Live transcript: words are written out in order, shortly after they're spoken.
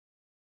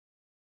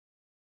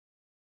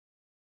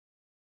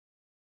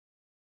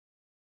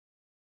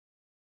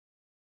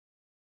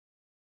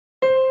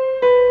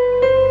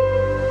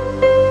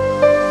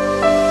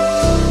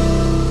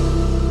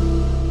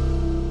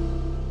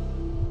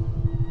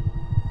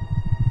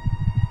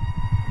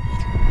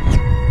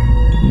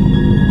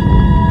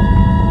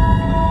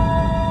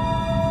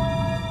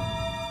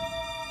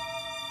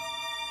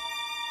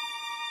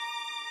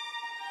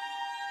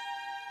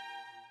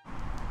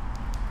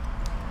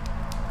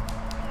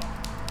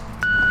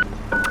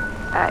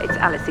It's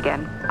Alice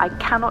again. I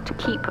cannot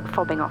keep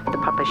fobbing off the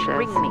publishers.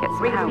 Ring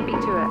me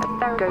to a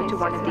therapist. Go to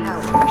one of these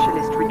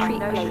specialist retreat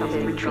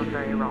places. Retreat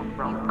very wrong.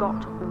 You've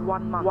got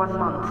 1 month. 1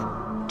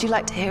 month. Would you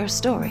like to hear a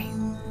story?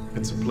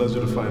 It's a pleasure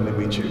to finally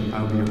meet you.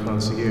 I'll be your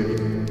concierge.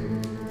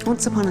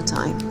 Once upon a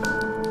time,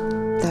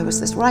 there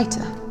was this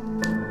writer,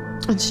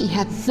 and she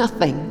had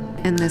nothing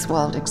in this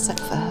world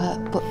except for her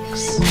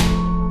books.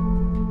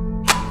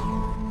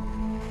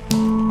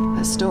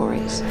 Her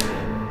stories.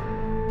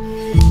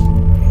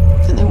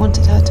 And they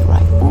wanted her to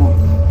write more,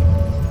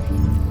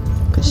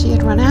 because she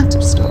had run out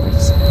of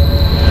stories.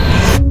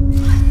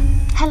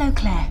 Hello,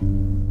 Claire.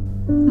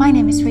 My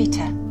name is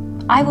Rita.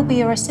 I will be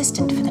your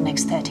assistant for the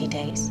next 30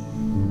 days.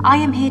 I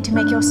am here to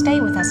make your stay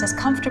with us as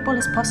comfortable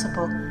as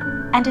possible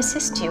and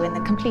assist you in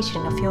the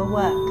completion of your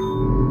work.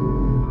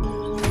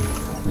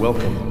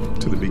 Welcome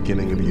to the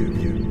beginning of you.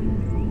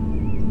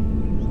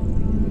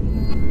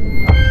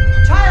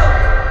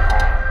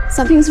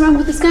 Something's wrong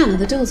with the scanner.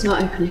 The door's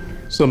not opening.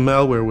 Some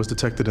malware was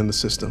detected in the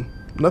system.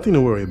 Nothing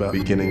to worry about.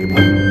 Beginning of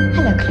you.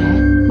 Hello,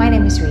 Claire. My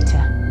name is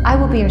Rita. I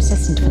will be your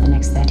assistant for the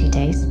next 30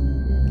 days.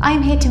 I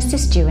am here to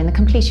assist you in the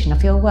completion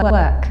of your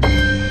work.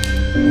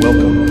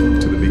 Welcome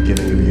to the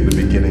beginning of you. The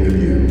beginning of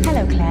you.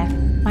 Hello, Claire.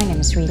 My name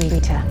is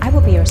Rita. I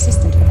will be your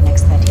assistant for the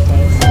next 30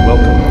 days.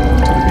 Welcome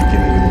to the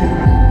beginning of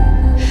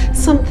you.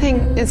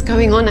 Something is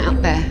going on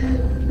out there,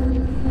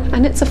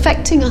 and it's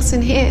affecting us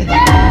in here.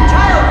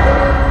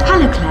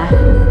 Hello,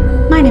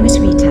 Claire. My name is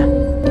Rita.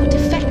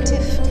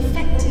 Defective.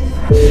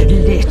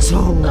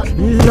 Little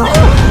We're not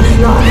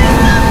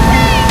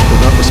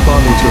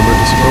responding to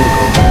emergency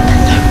protocol.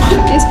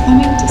 What is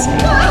coming to say?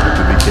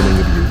 The beginning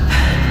of you.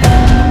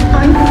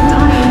 I'm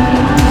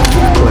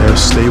dying. Claire,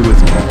 stay with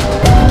me.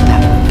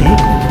 That big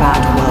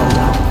bad world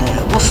out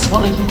there will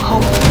swallow you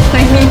whole.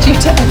 I need you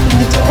to open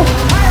the door.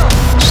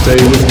 Stay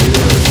with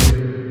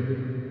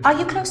me. Are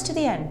you close to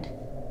the end?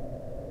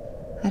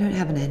 I don't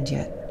have an end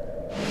yet.